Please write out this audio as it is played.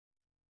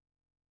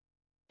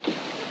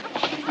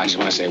I just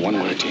want to say one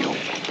word to you.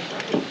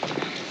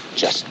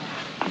 Just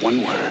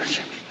one word.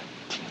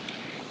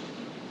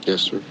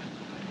 Yes, sir.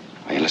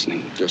 Are you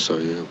listening? Yes, I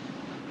am.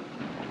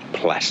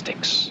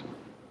 Plastics.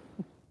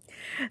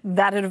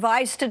 That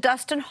advice to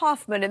Dustin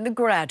Hoffman in The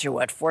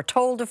Graduate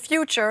foretold a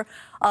future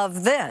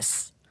of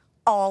this,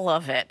 all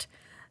of it.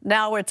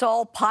 Now it's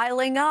all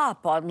piling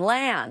up on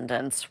land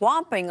and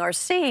swamping our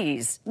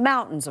seas,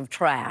 mountains of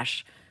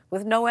trash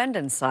with no end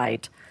in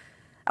sight.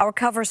 Our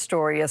cover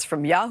story is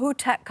from Yahoo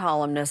Tech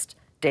columnist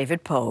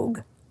David Pogue.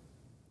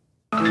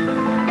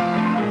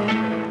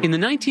 In the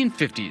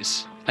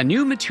 1950s, a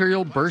new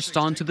material burst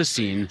onto the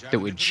scene that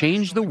would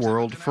change the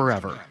world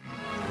forever.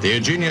 The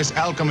ingenious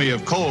alchemy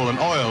of coal and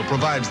oil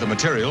provides the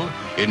material.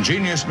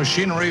 Ingenious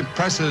machinery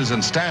presses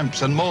and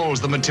stamps and molds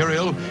the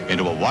material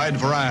into a wide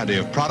variety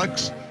of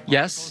products.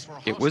 Yes,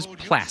 it was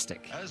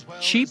plastic.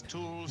 Cheap,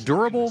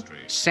 durable,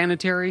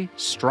 sanitary,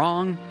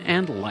 strong,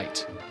 and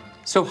light.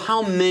 So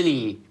how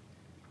many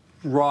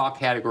raw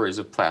categories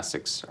of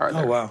plastics are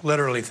there? Oh, wow.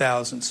 Literally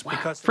thousands.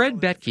 Wow. Fred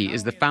Betke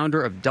is the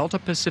founder of Delta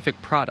Pacific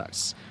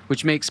Products,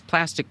 which makes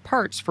plastic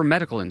parts for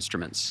medical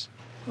instruments.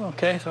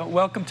 Okay, so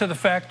welcome to the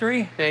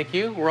factory. Thank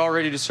you. We're all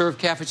ready to serve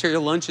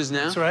cafeteria lunches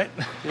now. That's right.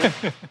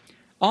 Yeah.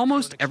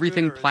 Almost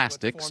everything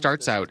plastic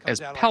starts out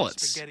as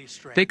pellets.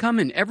 They come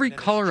in every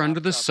color under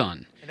the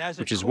sun,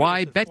 which is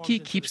why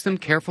Betke keeps them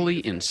carefully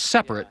in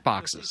separate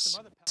boxes.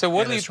 So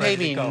what will you pay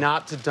me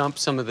not to dump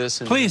some of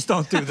this in? Please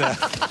don't do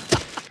that.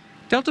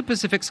 Delta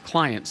Pacific's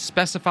clients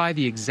specify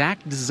the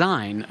exact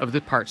design of the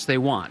parts they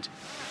want.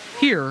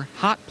 Here,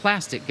 hot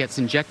plastic gets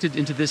injected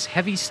into this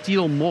heavy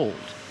steel mold.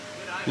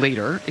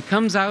 Later, it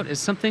comes out as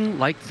something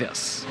like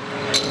this.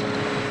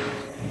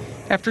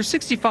 After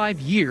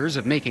 65 years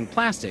of making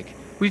plastic,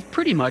 we've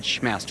pretty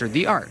much mastered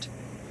the art.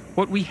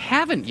 What we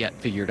haven't yet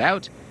figured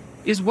out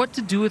is what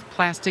to do with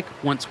plastic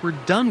once we're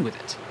done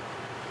with it.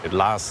 It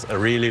lasts a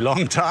really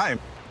long time.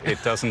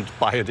 It doesn't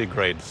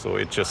biodegrade, so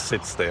it just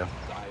sits there.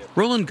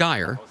 Roland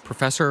Geyer,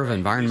 professor of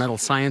environmental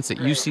science at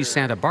UC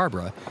Santa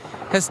Barbara,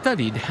 has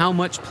studied how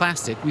much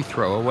plastic we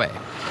throw away.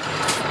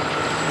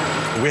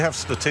 We have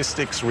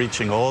statistics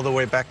reaching all the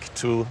way back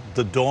to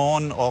the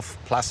dawn of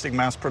plastic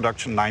mass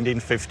production,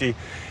 1950.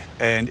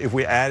 And if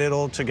we add it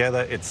all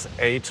together, it's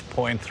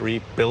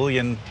 8.3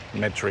 billion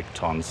metric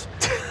tons.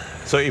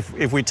 So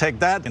if we take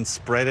that and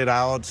spread it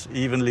out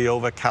evenly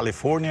over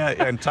California,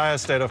 the entire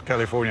state of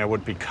California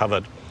would be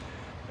covered.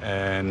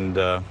 And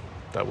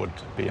that would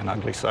be an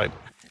ugly sight.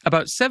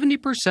 About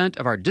 70%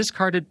 of our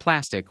discarded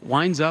plastic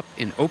winds up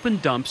in open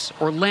dumps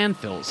or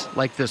landfills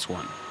like this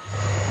one.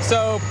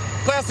 So,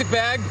 plastic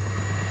bag,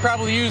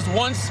 probably used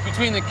once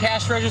between the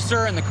cash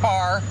register and the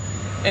car.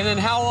 And then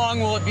how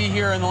long will it be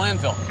here in the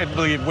landfill? It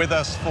will be with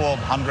us for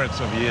hundreds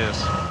of years.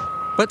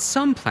 But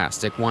some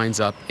plastic winds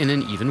up in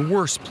an even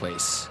worse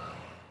place,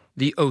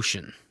 the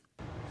ocean.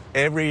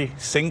 Every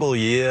single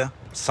year,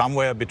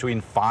 somewhere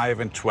between 5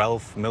 and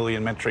 12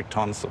 million metric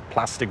tons of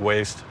plastic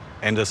waste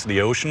enters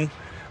the ocean.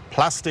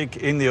 Plastic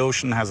in the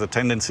ocean has a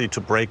tendency to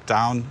break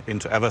down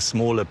into ever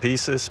smaller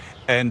pieces,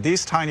 and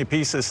these tiny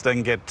pieces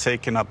then get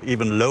taken up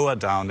even lower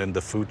down in the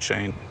food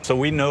chain. So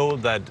we know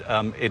that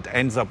it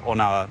ends up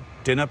on our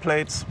dinner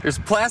plates. There's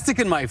plastic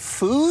in my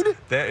food?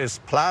 There is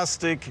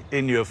plastic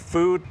in your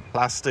food,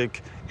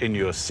 plastic in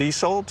your sea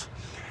salt,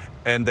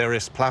 and there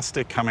is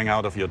plastic coming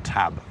out of your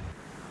tab.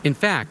 In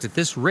fact, at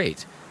this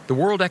rate, the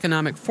World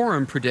Economic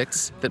Forum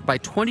predicts that by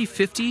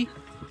 2050,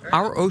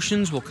 our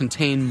oceans will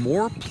contain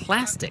more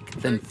plastic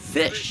than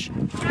fish.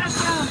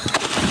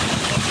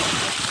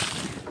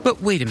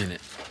 But wait a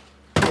minute.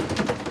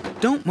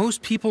 Don't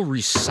most people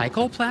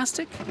recycle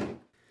plastic?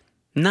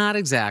 Not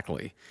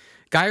exactly.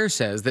 Geyer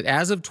says that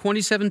as of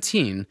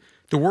 2017,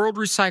 the world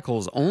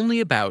recycles only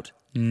about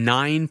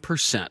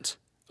 9%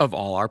 of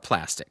all our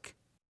plastic.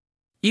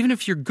 Even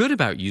if you're good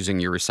about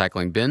using your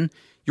recycling bin,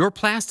 your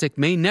plastic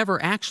may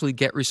never actually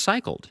get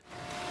recycled.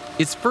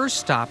 Its first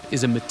stop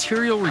is a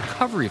material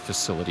recovery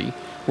facility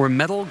where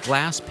metal,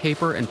 glass,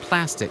 paper, and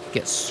plastic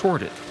get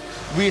sorted.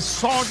 We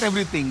sort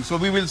everything. So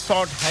we will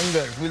sort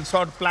hangers, we'll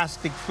sort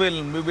plastic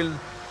film, we will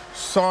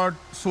sort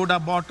soda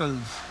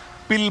bottles,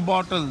 pill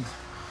bottles,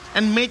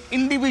 and make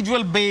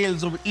individual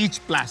bales of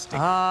each plastic.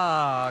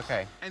 Ah,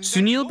 okay.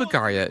 Sunil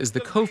Bagaria is the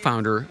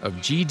co-founder of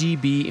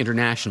GDB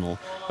International,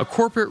 a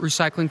corporate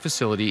recycling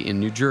facility in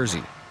New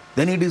Jersey.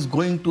 Then it is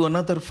going to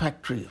another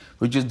factory,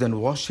 which is then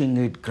washing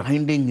it,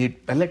 grinding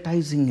it,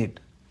 pelletizing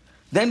it.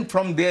 Then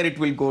from there it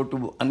will go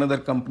to another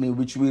company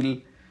which will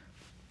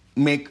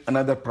make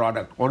another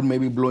product or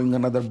maybe blowing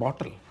another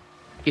bottle.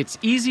 It's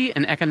easy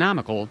and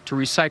economical to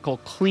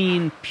recycle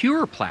clean,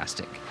 pure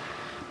plastic.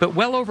 But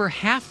well over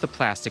half the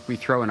plastic we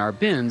throw in our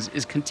bins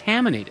is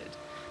contaminated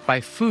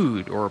by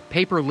food or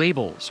paper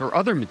labels or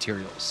other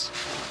materials.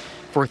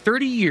 For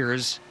 30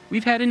 years,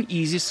 we've had an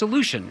easy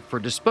solution for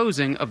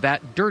disposing of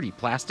that dirty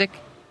plastic.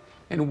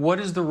 And what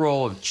is the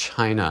role of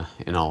China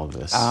in all of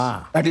this?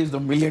 That is the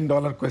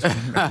million-dollar question.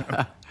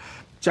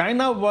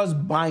 China was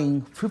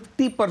buying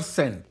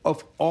 50%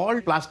 of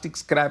all plastic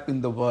scrap in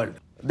the world.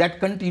 That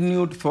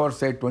continued for,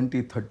 say,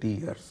 20, 30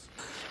 years.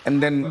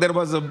 And then there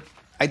was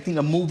I think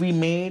a movie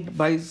made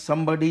by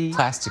somebody.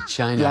 Plastic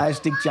China.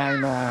 Plastic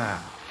China.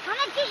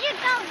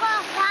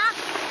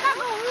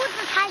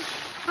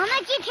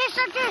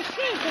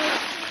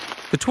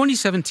 The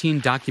 2017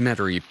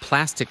 documentary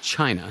Plastic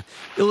China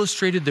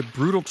illustrated the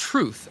brutal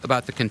truth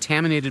about the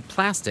contaminated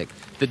plastic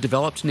that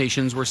developed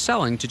nations were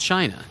selling to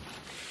China.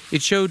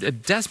 It showed a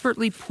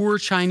desperately poor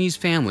Chinese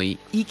family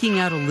eking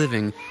out a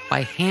living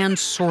by hand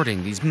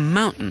sorting these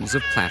mountains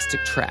of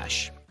plastic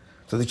trash.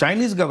 So the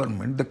Chinese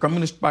government, the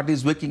Communist Party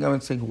is waking up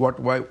and saying,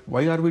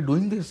 why are we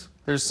doing this?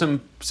 There's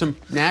some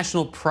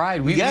national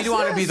pride. We Yes,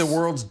 want to be yes. the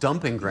world's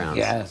dumping ground.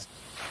 Yes.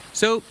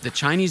 So the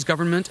Chinese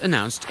government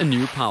announced a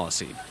new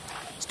policy.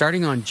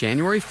 Starting on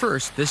January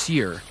 1st this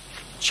year,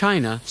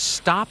 China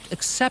stopped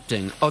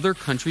accepting other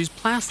countries'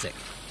 plastic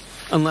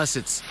unless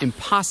it's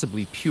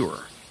impossibly pure.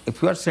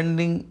 If you are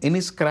sending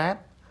any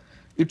scrap,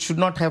 it should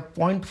not have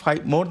more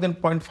than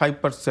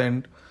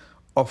 0.5%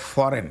 of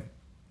foreign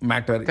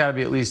matter. It's got to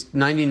be at least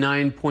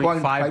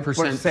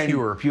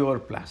 99.5% pure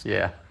plastic.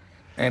 Yeah.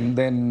 And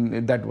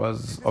then that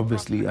was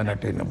obviously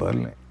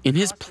unattainable. In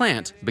his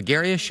plant,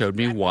 Bagaria showed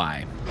me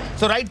why.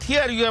 So right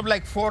here you have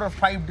like 4 or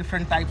 5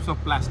 different types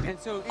of plastic.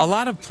 A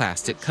lot of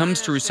plastic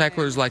comes to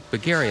recyclers like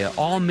Bagaria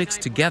all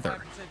mixed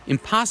together,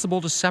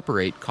 impossible to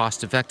separate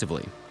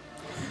cost-effectively.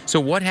 So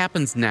what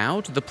happens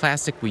now to the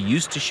plastic we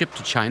used to ship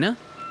to China?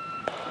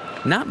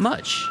 Not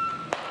much.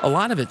 A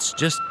lot of it's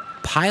just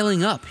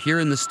piling up here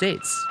in the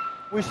States.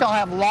 We still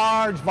have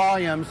large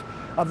volumes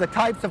of the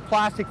types of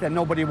plastic that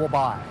nobody will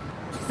buy,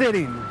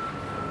 sitting,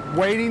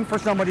 waiting for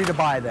somebody to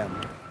buy them.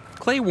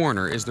 Clay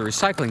Warner is the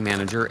recycling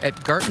manager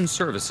at Garton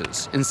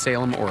Services in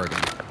Salem,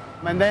 Oregon.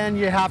 And then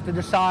you have to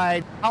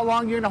decide how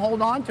long you're going to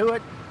hold on to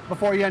it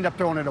before you end up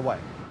throwing it away.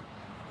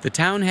 The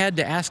town had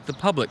to ask the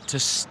public to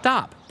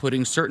stop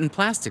putting certain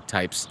plastic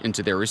types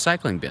into their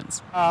recycling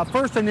bins.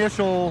 First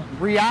initial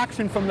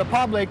reaction from the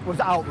public was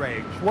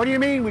outrage. What do you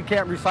mean we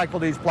can't recycle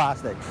these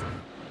plastics?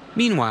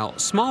 Meanwhile,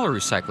 smaller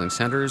recycling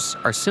centers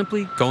are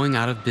simply going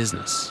out of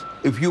business.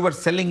 If you were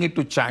selling it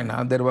to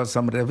China, there was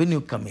some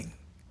revenue coming.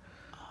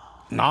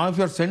 Now if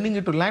you're sending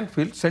it to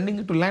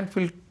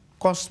landfill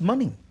costs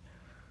money.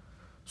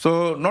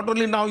 So not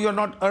only now you're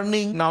not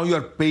earning, now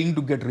you're paying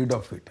to get rid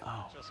of it.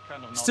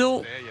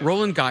 Still,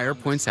 Roland Geyer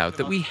points out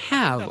that we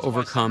have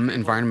overcome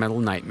environmental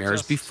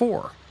nightmares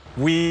before.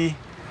 We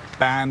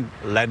banned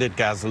leaded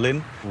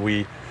gasoline.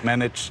 We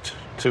managed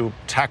to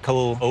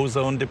tackle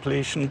ozone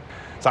depletion.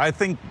 So I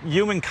think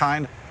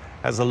humankind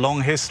has a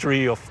long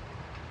history of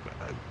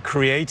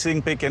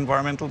creating big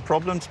environmental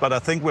problems, but I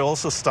think we're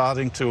also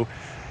starting to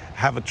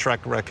have a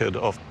track record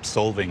of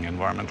solving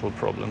environmental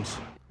problems.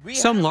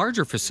 Some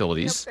larger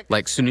facilities,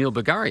 like Sunil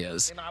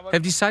Bagaria's,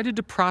 have decided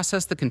to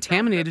process the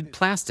contaminated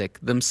plastic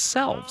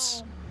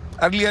themselves.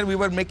 Earlier we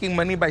were making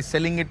money by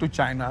selling it to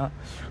China.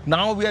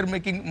 Now we are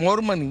making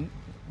more money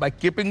by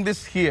keeping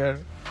this here,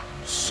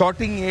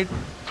 sorting it,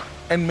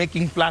 and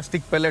making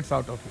plastic pellets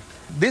out of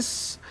it.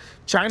 This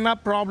China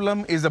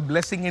problem is a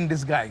blessing in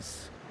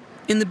disguise.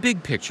 In the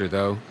big picture,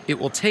 though, it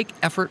will take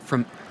effort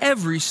from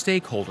every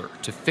stakeholder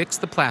to fix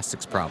the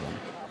plastics problem.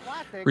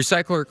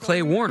 Recycler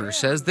Clay Warner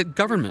says that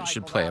government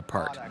should play a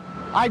part.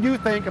 I do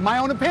think, in my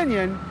own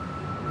opinion,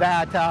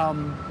 that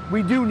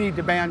we do need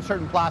to ban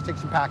certain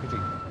plastics and packaging.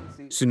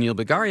 Sunil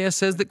Bagaria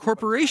says that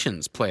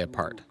corporations play a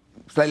part.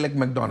 It's like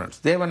McDonald's.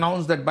 They have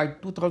announced that by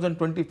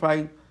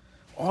 2025,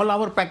 all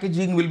our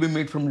packaging will be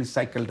made from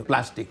recycled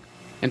plastic.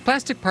 And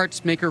plastic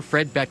parts maker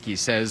Fred Betke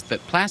says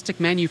that plastic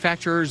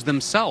manufacturers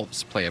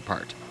themselves play a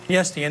part.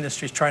 Yes, the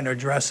industry is trying to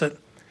address it.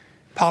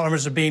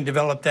 Polymers are being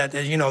developed that,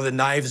 you know, the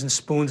knives and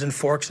spoons and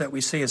forks that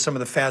we see in some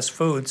of the fast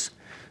foods,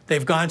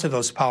 they've gone to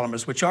those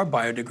polymers, which are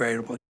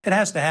biodegradable. It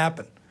has to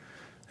happen.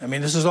 I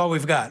mean, this is all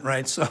we've got,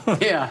 right? So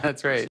yeah,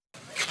 that's right.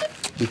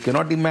 We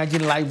cannot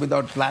imagine life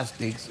without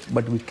plastics,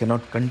 but we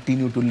cannot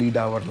continue to lead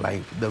our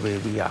life the way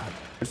we are.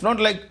 It's not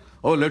like,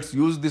 oh, let's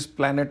use this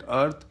planet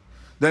Earth,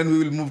 then we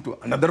will move to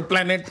another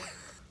planet.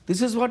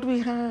 This is what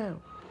we have.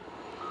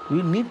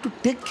 We need to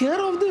take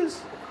care of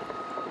this.